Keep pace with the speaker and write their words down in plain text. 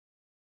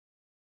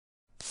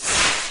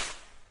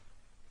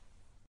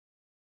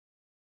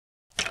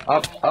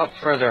Up,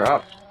 further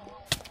up.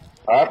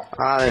 Up?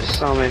 Ah, there's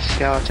so many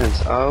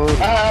skeletons. Oh,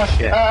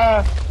 shit.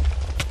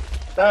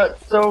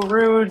 That's so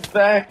rude,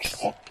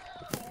 Vechs.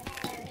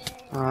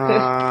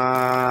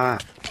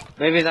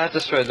 Maybe that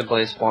destroyed the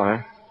blaze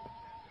spawner.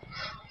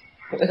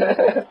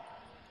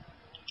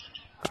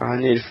 I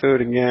need food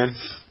again.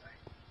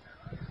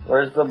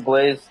 Where's the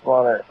blaze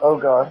spawner? Oh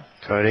god.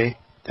 Cody,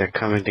 they're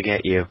coming to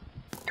get you.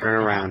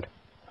 Turn around.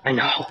 I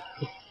know.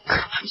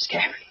 I'm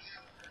scared.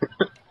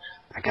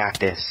 I got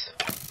this.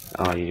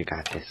 Oh, you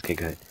got this. Okay,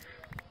 good.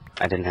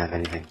 I didn't have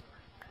anything.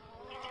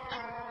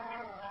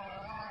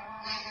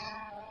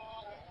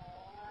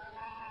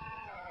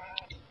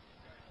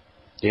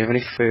 Do you have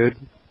any food?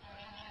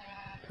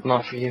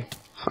 Not for you.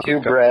 Oh, 2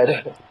 God.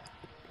 bread.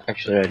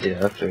 Actually, I do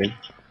have food.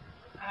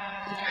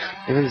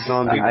 Even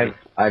zombie.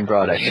 I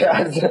brought it.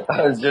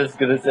 I was just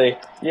gonna say,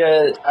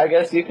 yeah, I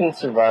guess you can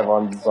survive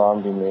on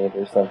zombie meat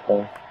or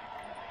something.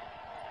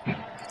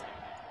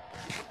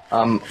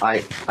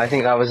 I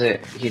think that was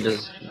it.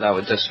 That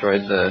would destroy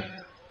the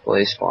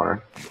blaze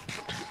spawner.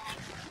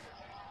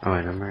 Oh,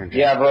 wait, I'm right.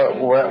 Yeah, but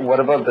what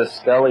about the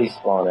skelly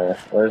spawner?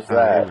 Where's Oh,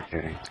 that?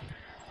 you're kidding.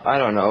 I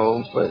don't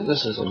know, but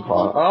this is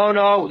impossible. Oh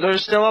no,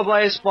 there's still a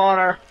blaze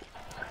spawner!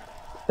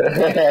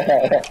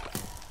 It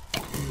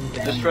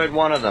destroyed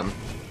one of them.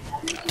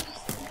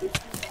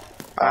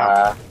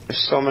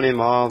 There's so many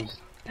mobs.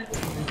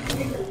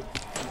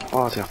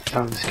 Oh, it's a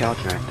fucking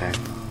skeleton right there.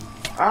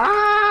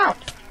 Ah!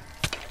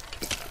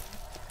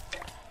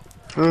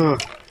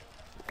 Ugh.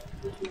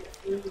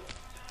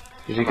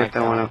 Did you get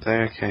that one up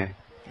there? Okay.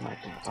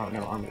 Oh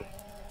no, I'm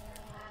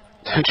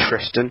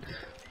Tristan.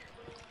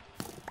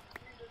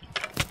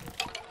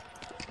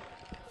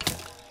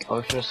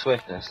 Ocean of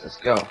Swiftness, let's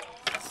go.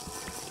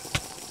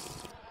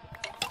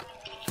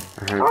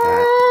 I heard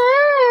that.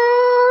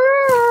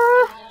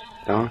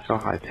 Don't go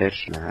high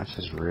pitched, man. That's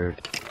just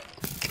rude.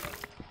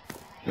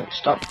 No,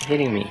 stop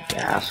hitting me, you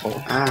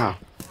asshole. Ow.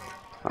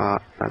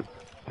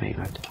 Wait,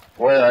 what?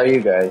 Where are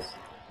you guys?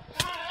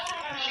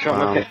 Show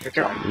my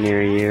picture.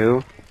 Near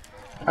you.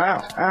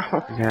 Ow,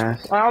 ow.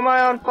 Yes. Why am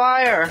I on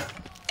fire?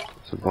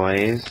 It's a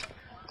blaze.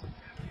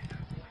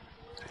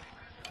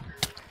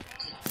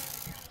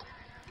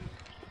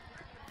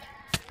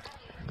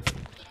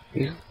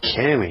 You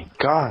kidding me?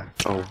 God,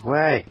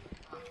 away.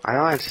 I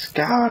don't like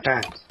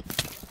skeletons.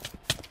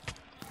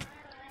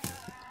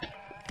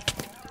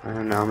 I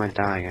don't know, I might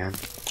die again.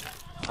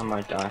 I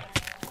might die.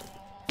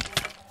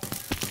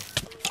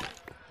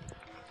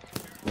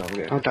 No, we're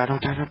good. Don't die,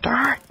 don't die, don't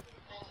die!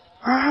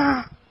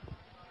 Ah!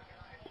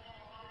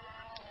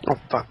 Oh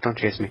fuck, don't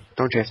chase me.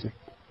 Don't chase me.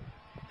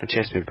 Don't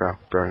chase me, bro.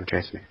 Bro, don't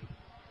chase me.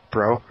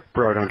 Bro,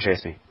 don't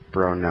chase me.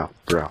 Bro, no.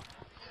 Bro.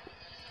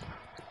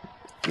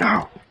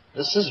 No!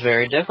 This is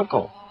very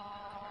difficult.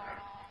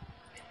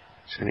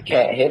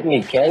 Can't hit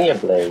me, can you,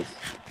 Blaze?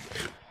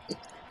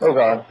 Oh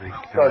god.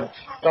 God.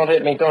 Don't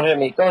hit me, don't hit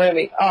me, don't hit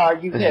me. Ah,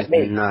 you This hit is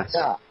me. nuts.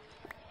 Ah.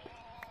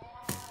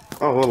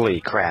 Oh,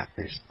 holy crap,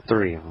 there's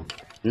 3 of them.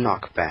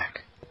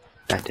 Knockback.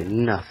 That did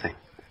nothing.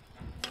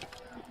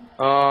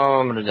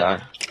 Oh, I'm gonna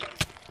die.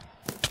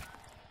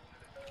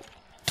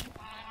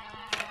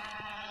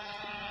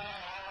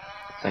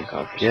 Thank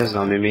God for Yeah,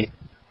 zombie meat.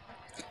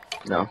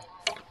 No.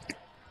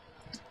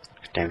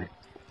 Damn it.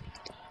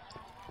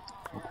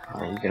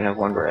 You can have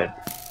 1 bread.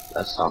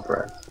 That's not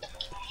bread.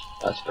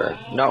 That's bread.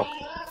 No!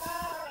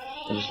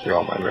 I just threw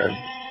all my bread.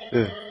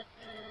 Ugh.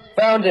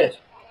 Found it!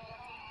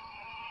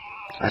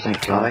 I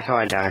like how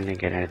I died and didn't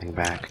get anything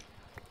back.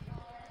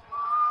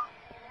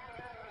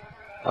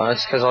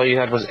 It's because all you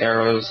had was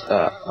arrows,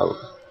 stone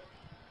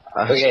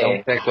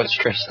pick, which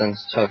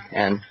Tristan's took,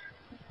 and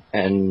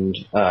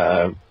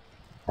I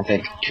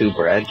think 2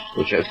 bread,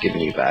 which I was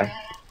giving you back.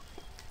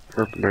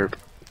 Derp, derp.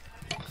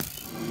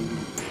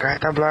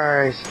 Got the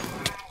blaze!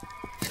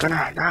 It's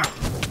gonna, no!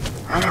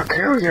 I'm gonna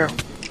kill you!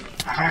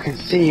 I can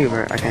see you,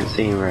 I can't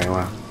see you very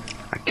well.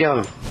 I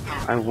killed him!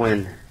 I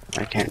win.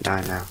 I can't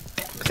die now.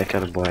 Cause I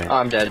killed a boy. Oh,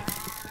 I'm dead.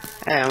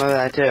 Hey, I'm over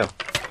that too.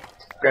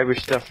 Grab your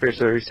stuff first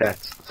so it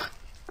resets.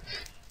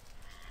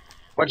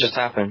 What just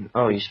happened?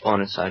 Oh, you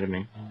spawned inside of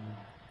me.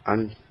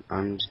 I'm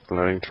just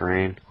loading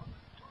terrain.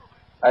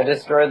 I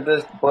destroyed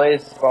this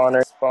blaze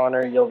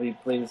spawner, you'll be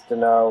pleased to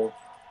know.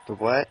 The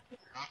what?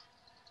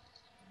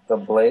 The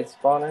blaze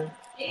spawner?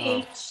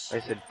 Oh, I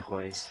said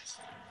place.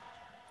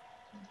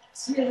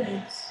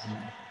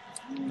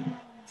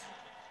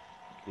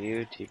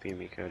 You TP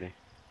me, Cody.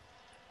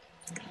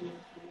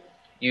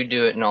 You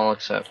do it and I'll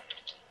accept.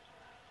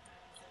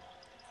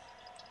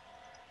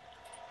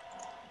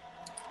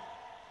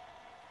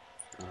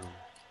 Oh,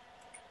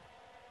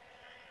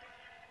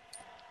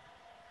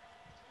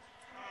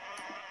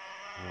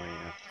 you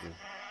have to.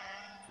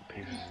 The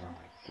pages are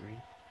like 3.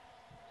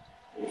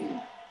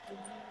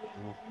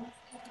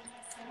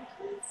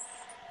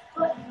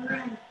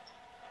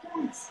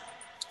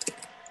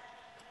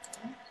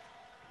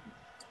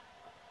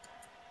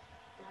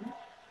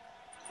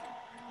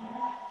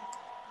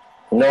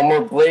 No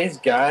more blaze,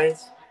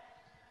 guys.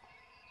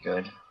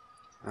 Good.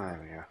 Oh, there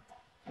we go.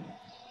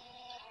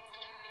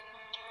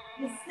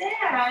 It's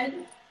sad.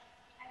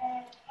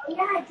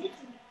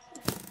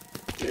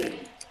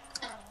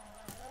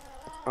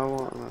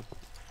 Oh,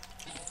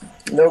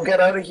 No, get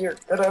out of here.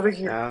 Get out of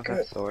here. now I've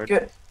got sword.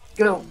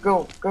 Go.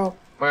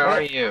 Where What?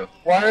 are you?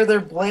 Why are there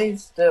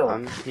blades still?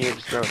 I'm here,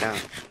 just throw it down.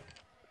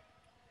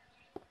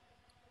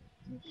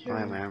 I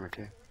have my armor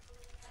too.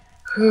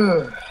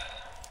 Whew.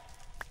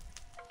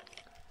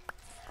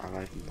 I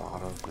like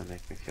bottles, they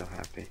make me feel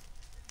happy.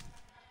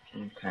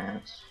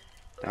 Pants.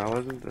 That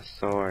wasn't the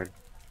sword.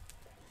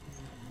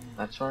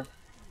 That sword?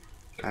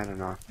 Kind of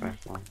knockback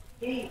one.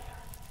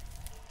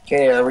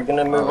 Okay, are we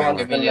gonna move on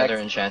to give the me the next?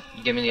 other enchant.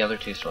 Give me the other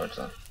 2 swords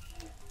then.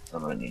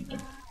 I'm gonna need them.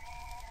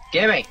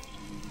 Gimme!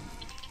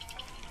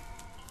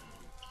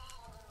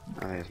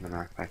 Oh, there's my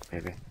knockback,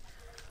 baby.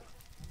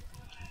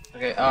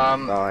 Okay, That's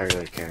all I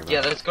really care about. yeah,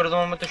 let's go to the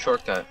one with the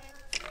shortcut.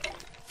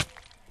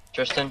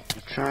 Tristan,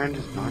 I'm trying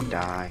to not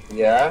die.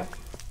 Yeah.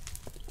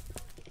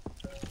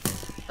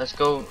 let's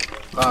go,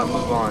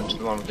 move on to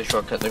the one with the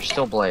shortcut. There's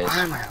still blaze. Why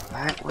am I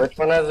like? Which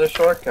one has a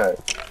shortcut?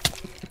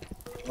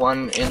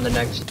 One in the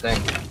next thing.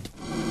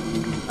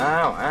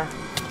 Ow, ah.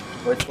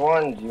 Which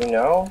one? Do you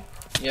know?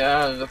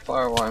 Yeah, the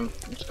far one.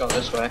 Let's go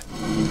this way.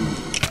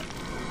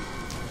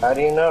 How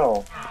do you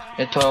know?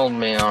 It told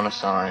me on a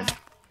sign.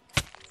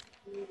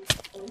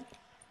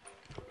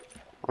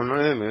 I'm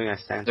not even moving, I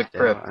stand The still,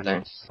 crypt and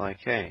thing. it's like,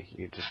 hey,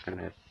 you're just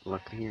gonna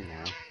look here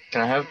now.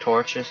 Can I have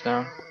torches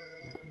now?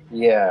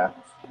 Yeah.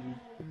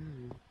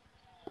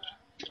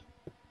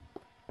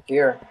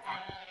 Here.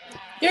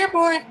 Here,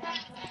 boy.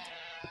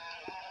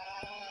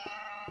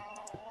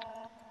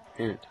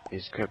 Hint,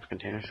 use crypt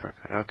container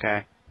shortcut.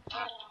 Okay,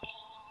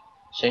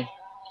 See?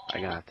 I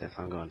got this,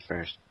 I'm going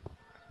first.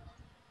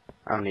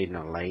 I don't need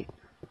no light.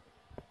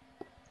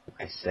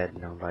 I said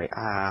no light.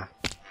 Ah.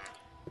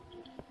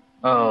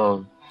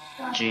 Oh,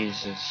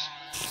 Jesus.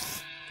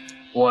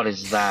 What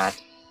is that?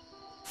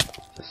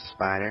 The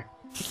spider.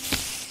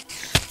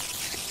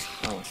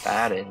 Oh, what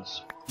that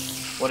is.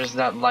 What is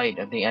that light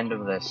at the end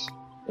of this?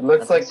 It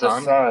looks That's like the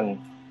the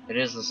sun. It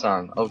is the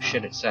sun. Oh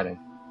shit, it's setting.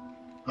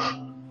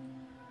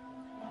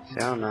 See, I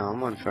don't know,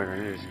 I'm on further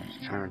news,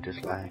 just trying to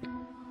just lag.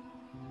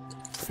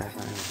 That's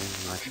not even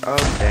doing much. Oh,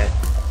 dead.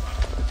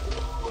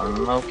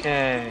 I'm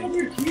okay.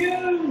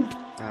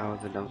 That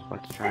was a dumb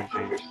spot to try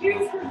and change.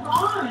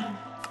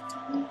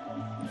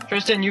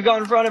 Tristan, you got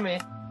in front of me.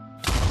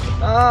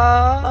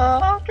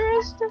 Ah,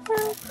 Tristan.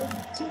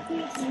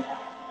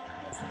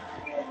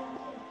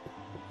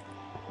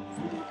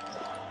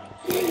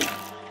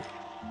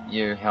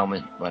 Your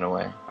helmet went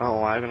away. Oh,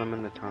 why when I'm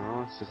in the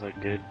tunnel? It's just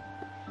like, dude.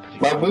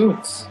 My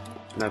boots.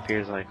 And up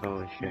here's like,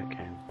 holy shit,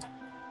 Cam.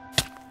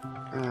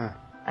 Ah,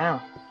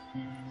 Ow.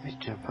 let's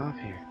jump up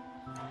here.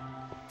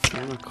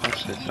 I'm gonna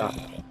clutch this up.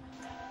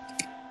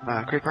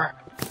 Ah, creeper!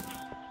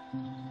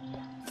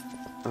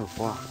 Oh,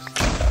 blocks.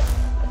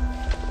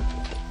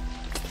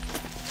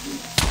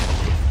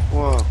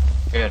 Whoa.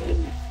 Good.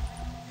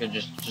 Good,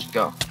 just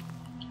go.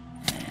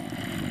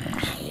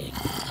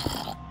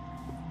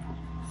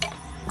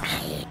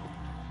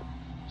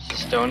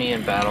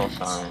 Estonian battle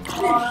sign.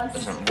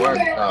 Doesn't work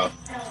though.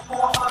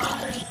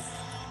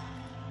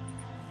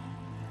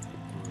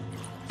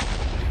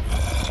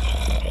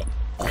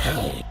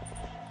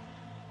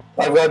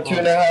 I've got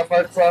 2.5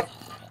 hearts left.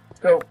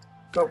 Go.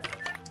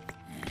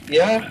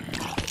 Yeah?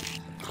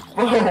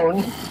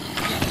 Phone.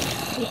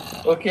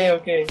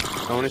 Okay.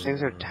 So many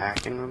things are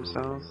attacking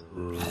themselves.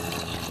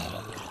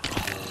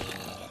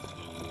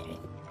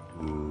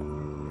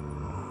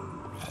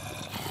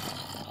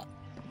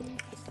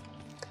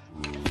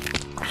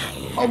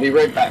 I'll be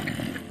right back.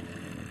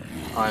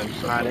 I'm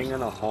so Hiding close.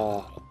 in a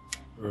hole.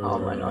 Oh,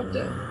 am I not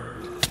dead?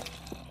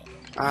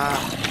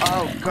 Ah,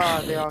 oh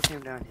god, they all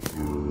came down here.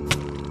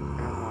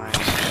 Oh my.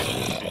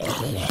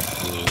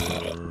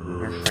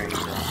 Your frame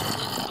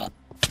dropped.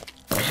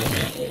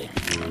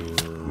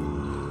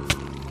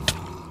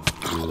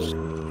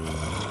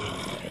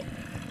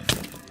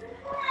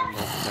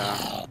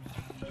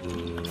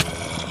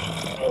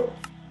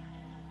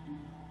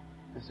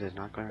 This is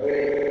not going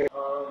to